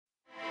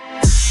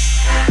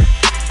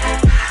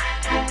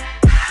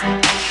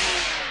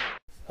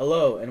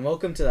Hello, and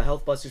welcome to the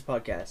Health Busters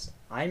podcast.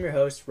 I'm your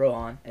host,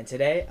 Rohan, and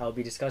today I'll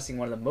be discussing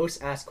one of the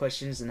most asked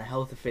questions in the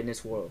health and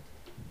fitness world.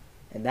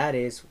 And that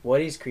is,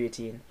 what is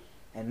creatine?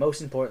 And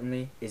most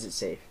importantly, is it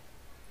safe?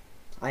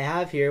 I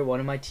have here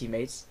one of my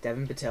teammates,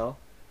 Devin Patel,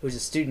 who's a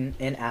student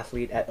and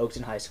athlete at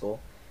Oakton High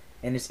School,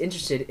 and is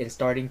interested in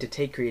starting to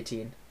take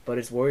creatine, but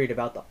is worried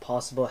about the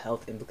possible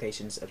health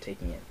implications of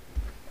taking it.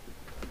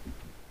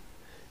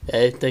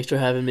 Hey, thanks for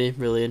having me.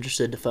 Really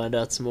interested to find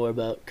out some more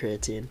about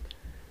creatine.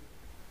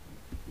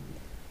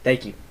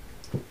 Thank you.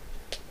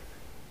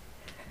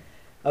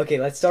 Okay,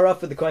 let's start off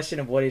with the question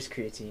of what is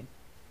creatine.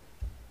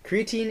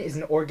 Creatine is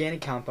an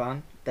organic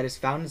compound that is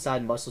found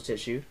inside muscle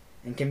tissue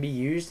and can be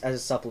used as a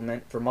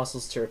supplement for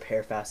muscles to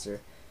repair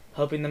faster,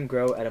 helping them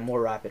grow at a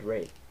more rapid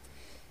rate.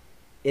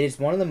 It is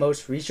one of the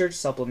most researched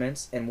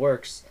supplements and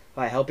works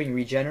by helping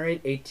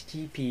regenerate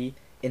ATP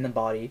in the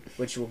body,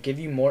 which will give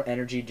you more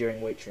energy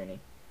during weight training.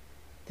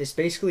 This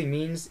basically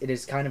means it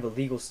is kind of a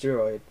legal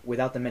steroid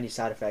without the many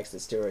side effects that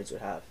steroids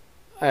would have.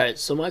 Alright,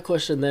 so my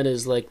question then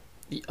is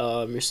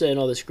you're saying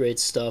all this great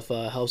stuff,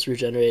 helps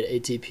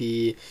regenerate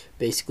ATP,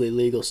 basically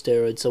legal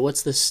steroids. So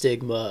what's the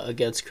stigma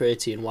against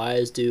creatine? Why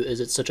is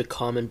it such a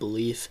common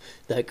belief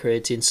that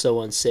creatine's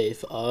so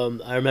unsafe?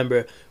 I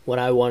remember when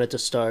I wanted to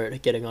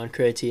start getting on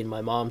creatine,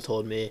 my mom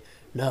told me,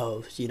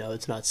 no,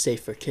 it's not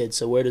safe for kids.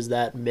 So where does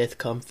that myth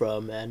come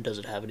from, and does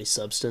it have any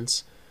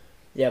substance?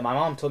 Yeah, my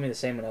mom told me the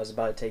same when I was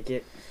about to take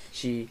it.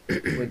 She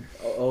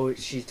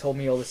told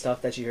me all the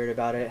stuff that she heard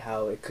about it,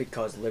 how it could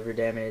cause liver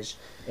damage,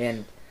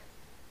 and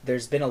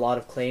there's been a lot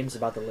of claims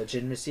about the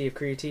legitimacy of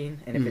creatine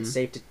and if it's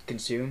safe to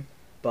consume.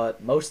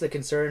 But most of the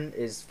concern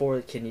is for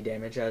kidney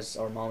damage, as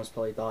our moms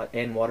probably thought,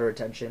 and water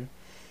retention.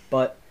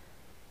 But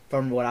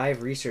from what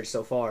I've researched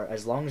so far,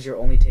 as long as you're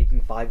only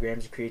taking 5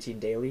 grams of creatine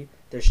daily,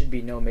 there should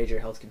be no major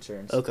health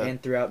concerns. Okay. And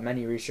throughout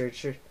many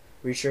research,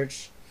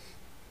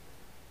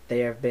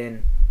 there have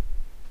been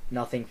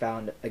nothing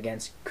found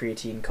against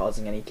creatine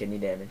causing any kidney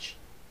damage.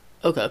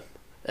 Okay.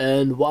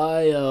 And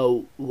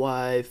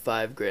why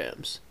 5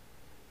 grams?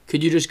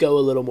 Could you just go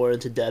a little more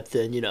into depth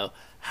in,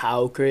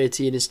 how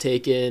creatine is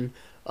taken,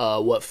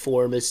 what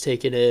form it's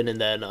taken in, and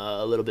then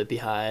a little bit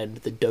behind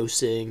the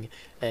dosing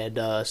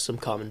and some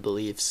common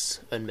beliefs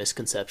and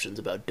misconceptions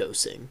about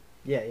dosing?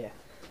 Yeah.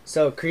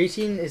 So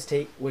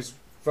creatine was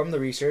from the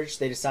research.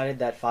 They decided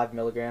that 5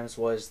 milligrams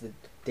was the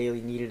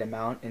daily needed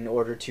amount in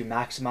order to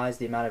maximize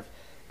the amount of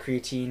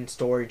creatine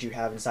storage you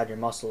have inside your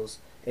muscles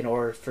in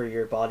order for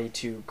your body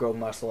to grow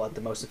muscle at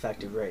the most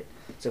effective rate.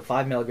 So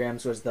 5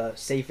 milligrams was the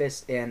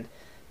safest and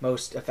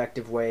most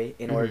effective way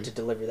in order to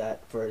deliver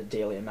that for a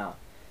daily amount.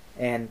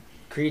 And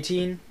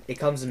creatine, it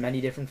comes in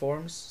many different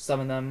forms. Some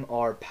of them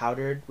are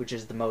powdered, which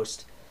is the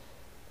most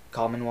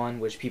common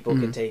one, which people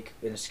can take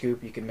in a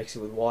scoop. You can mix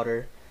it with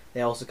water. They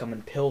also come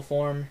in pill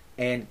form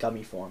and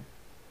gummy form.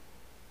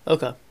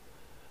 Okay.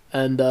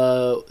 And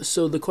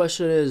so the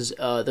question is,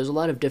 there's a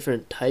lot of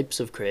different types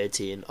of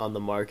creatine on the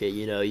market.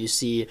 You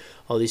see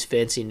all these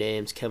fancy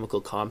names,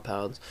 chemical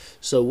compounds.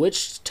 So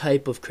which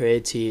type of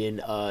creatine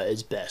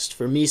is best?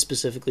 For me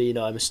specifically,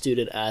 I'm a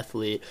student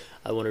athlete.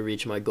 I want to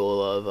reach my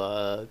goal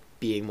of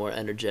being more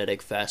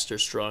energetic, faster,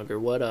 stronger.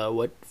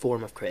 What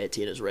form of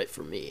creatine is right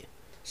for me?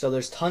 So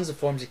there's tons of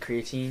forms of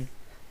creatine,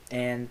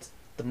 and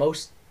the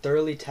most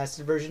thoroughly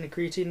tested version of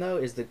creatine, though,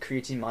 is the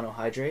creatine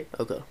monohydrate.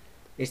 Okay.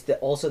 It's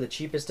also the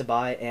cheapest to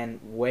buy and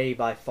way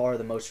by far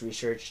the most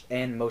researched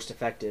and most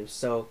effective.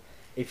 So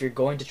if you're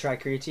going to try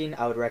creatine,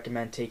 I would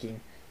recommend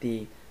taking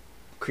the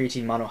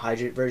creatine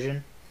monohydrate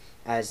version,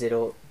 as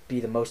it'll be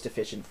the most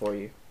efficient for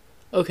you.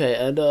 Okay,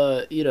 and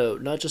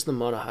not just the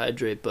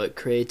monohydrate, but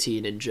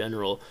creatine in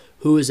general.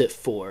 Who is it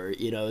for?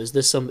 Is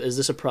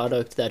this a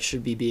product that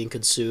should be being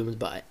consumed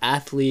by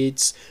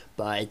athletes,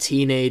 by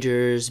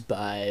teenagers,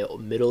 by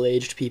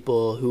middle-aged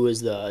people? Who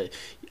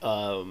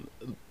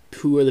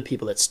are the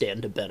people that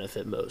stand to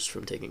benefit most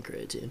from taking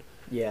creatine?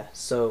 Yeah,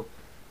 so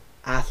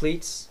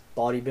athletes,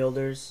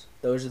 bodybuilders,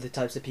 those are the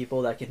types of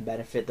people that can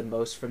benefit the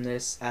most from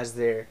this, as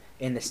they're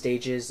in the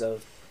stages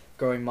of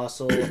growing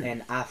muscle,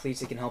 and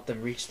athletes, it can help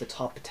them reach the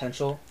top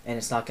potential, and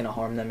it's not going to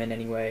harm them in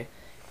any way.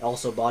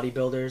 Also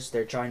bodybuilders,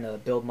 they're trying to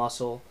build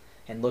muscle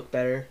and look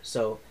better,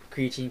 so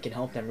creatine can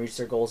help them reach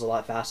their goals a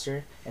lot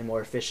faster and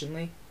more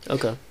efficiently.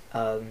 Okay.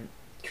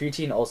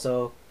 Creatine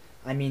also,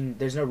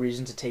 there's no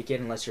reason to take it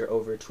unless you're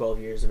over 12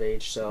 years of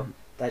age, so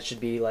that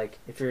should be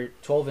if you're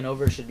 12 and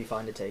over, it should be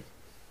fine to take.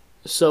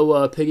 So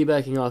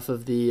piggybacking off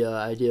of the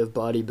idea of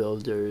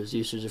bodybuilders'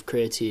 usage of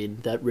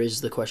creatine, that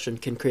raises the question,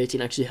 can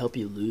creatine actually help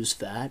you lose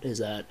fat? Is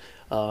that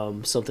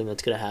something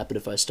that's going to happen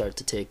if I start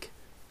to take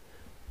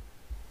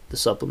the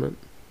supplement?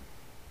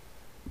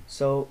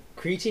 So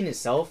creatine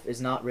itself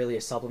is not really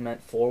a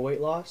supplement for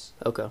weight loss.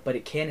 Okay. But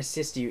it can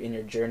assist you in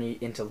your journey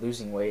into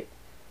losing weight.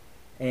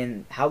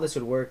 And how this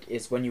would work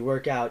is when you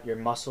work out, your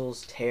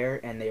muscles tear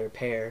and they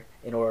repair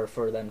in order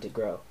for them to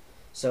grow.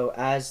 So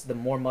as the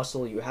more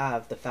muscle you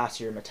have, the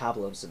faster your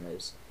metabolism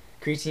is.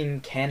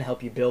 Creatine can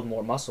help you build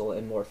more muscle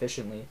and more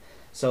efficiently.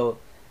 So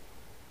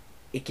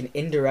it can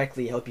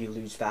indirectly help you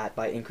lose fat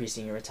by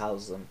increasing your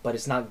metabolism, but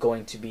it's not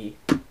going to be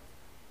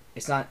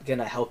it's not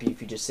gonna help you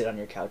if you just sit on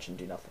your couch and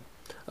do nothing.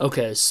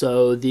 Okay,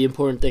 so the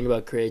important thing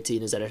about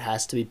creatine is that it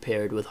has to be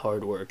paired with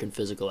hard work and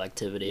physical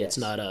activity. Yes. It's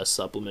not a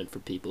supplement for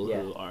people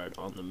Yeah. who aren't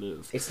on the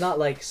move. It's not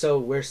like, so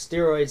where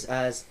steroids,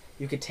 as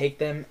you could take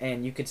them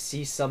and you could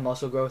see some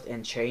muscle growth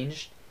and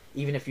change,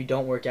 even if you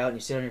don't work out and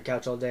you sit on your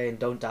couch all day and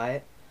don't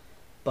diet.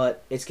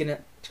 But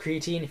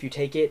creatine, if you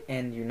take it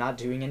and you're not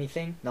doing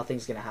anything,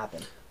 nothing's gonna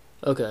happen.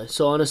 Okay,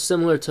 so on a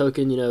similar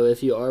token, you know,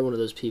 if you are one of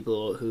those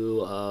people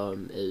who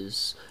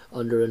is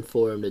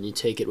underinformed and you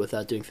take it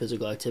without doing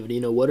physical activity,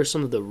 you know, what are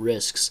some of the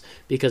risks?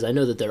 Because I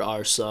know that there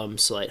are some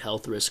slight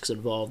health risks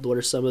involved. What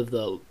are some of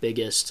the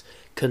biggest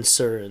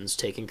concerns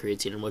taking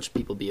creatine, and what should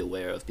people be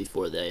aware of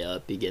before they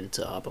begin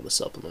to hop on the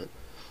supplement?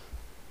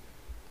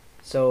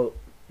 So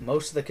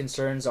most of the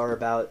concerns are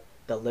about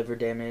the liver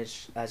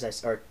damage,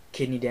 or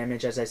kidney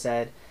damage, as I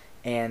said,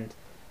 and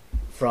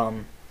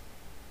from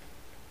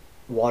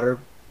water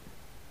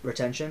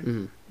retention.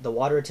 Mm-hmm. The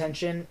water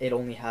retention, it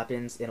only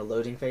happens in a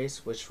loading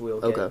phase, which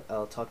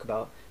I'll talk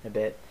about in a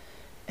bit.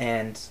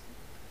 And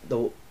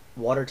the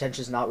water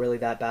retention is not really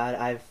that bad.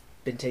 I've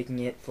been taking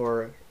it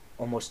for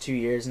almost 2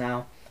 years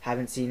now.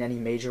 Haven't seen any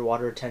major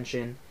water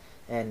retention,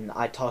 and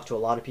I talked to a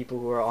lot of people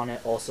who are on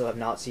it, also have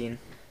not seen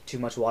too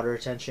much water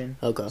retention.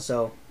 Okay.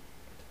 So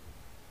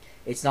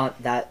it's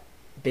not that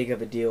big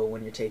of a deal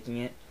when you're taking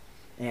it.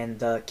 And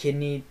the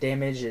kidney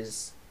damage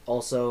is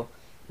also,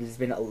 there's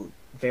been a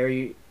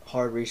very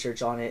hard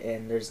research on it,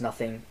 and there's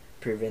nothing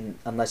proven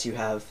unless you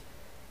have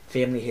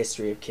family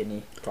history of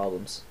kidney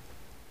problems.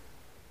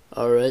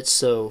 All right,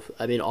 so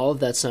I mean, all of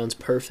that sounds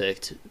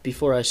perfect.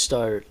 Before I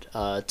start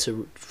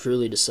to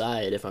truly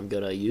decide if I'm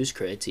gonna use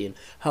creatine,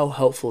 how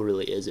helpful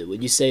really is it?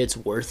 Would you say it's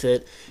worth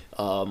it?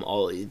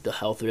 All the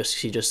health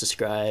risks you just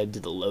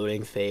described, the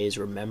loading phase,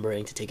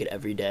 remembering to take it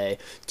every day.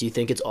 Do you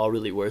think it's all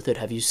really worth it?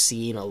 Have you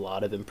seen a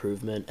lot of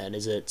improvement, and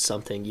is it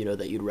something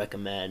that you'd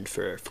recommend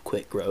for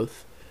quick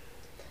growth?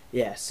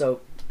 Yeah,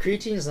 so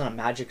creatine is not a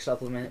magic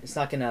supplement. It's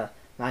not gonna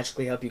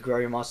magically help you grow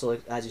your muscle,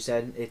 as you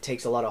said. It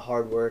takes a lot of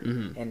hard work,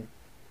 Mm-hmm. and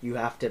you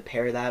have to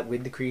pair that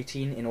with the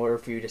creatine in order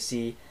for you to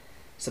see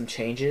some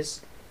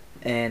changes.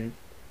 And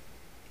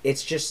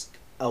it's just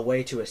a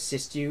way to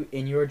assist you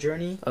in your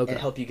journey and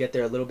help you get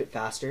there a little bit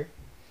faster,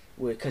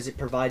 because it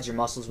provides your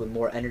muscles with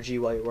more energy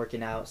while you're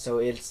working out. So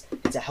it's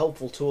a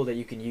helpful tool that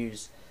you can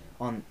use.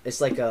 It's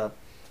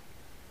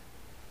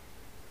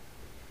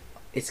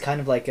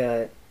kind of like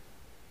a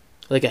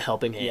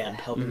helping hand. Yeah,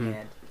 helping Mm-hmm.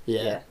 hand.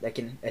 Yeah, that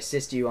can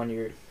assist you on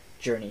your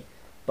journey.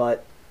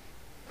 But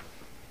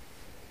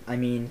I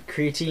mean,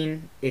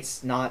 creatine,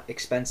 it's not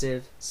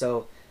expensive.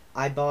 So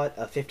I bought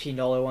a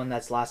 $15 one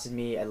that's lasted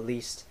me at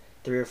least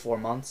 3 or 4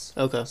 months.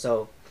 Okay.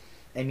 So,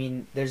 I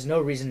mean, there's no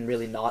reason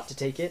really not to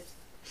take it.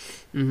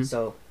 Mm-hmm.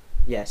 So,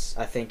 yes,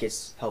 I think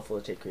it's helpful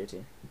to take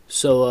creatine.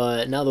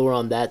 So now that we're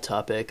on that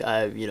topic,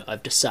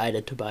 I've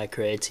decided to buy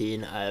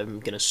creatine. I'm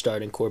gonna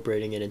start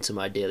incorporating it into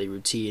my daily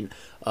routine.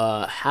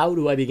 How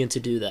do I begin to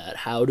do that?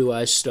 How do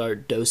I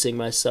start dosing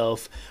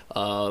myself?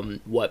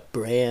 What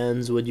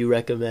brands would you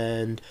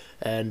recommend?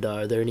 And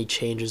are there any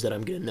changes that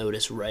I'm gonna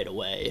notice right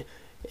away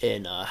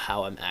in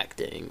how I'm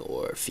acting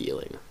or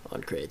feeling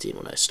on creatine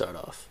when I start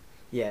off?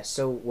 Yeah.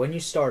 So when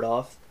you start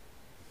off,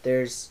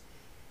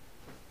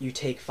 you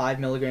take 5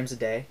 milligrams a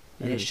day.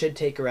 And Mm-hmm. it should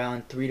take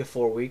around 3 to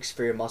 4 weeks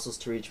for your muscles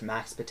to reach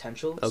max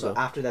potential. Okay. So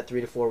after that 3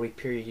 to 4 week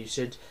period, you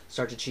should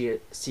start to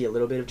see a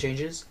little bit of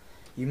changes.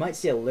 You might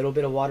see a little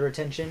bit of water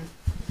retention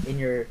in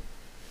your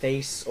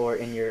face or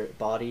in your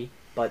body,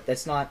 but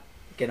that's not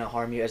going to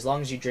harm you. As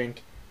long as you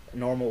drink a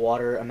normal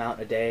water amount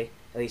a day,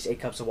 at least 8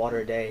 cups of water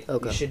a day,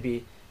 you should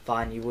be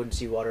fine. You wouldn't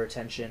see water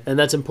retention. And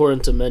that's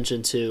important to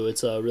mention too.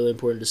 It's really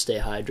important to stay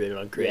hydrated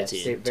on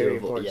creatine. Yeah, very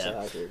important to stay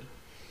hydrated.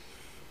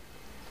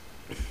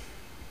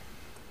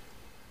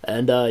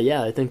 And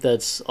I think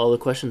that's all the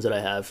questions that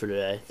I have for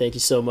today. Thank you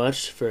so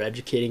much for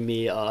educating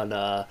me on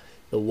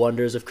the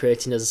wonders of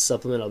creatine as a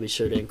supplement. I'll be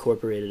sure to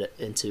incorporate it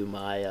into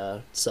my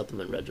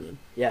supplement regimen.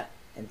 Yeah,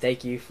 and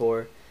thank you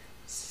for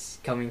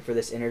coming for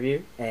this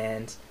interview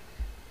and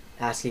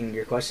asking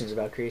your questions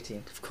about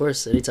creatine. Of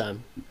course,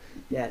 anytime.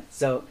 Yeah,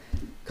 so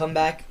come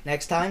back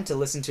next time to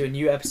listen to a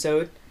new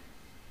episode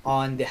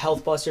on the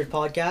Health Busters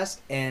podcast.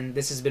 And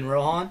this has been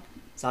Rohan,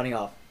 signing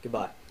off.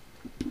 Goodbye.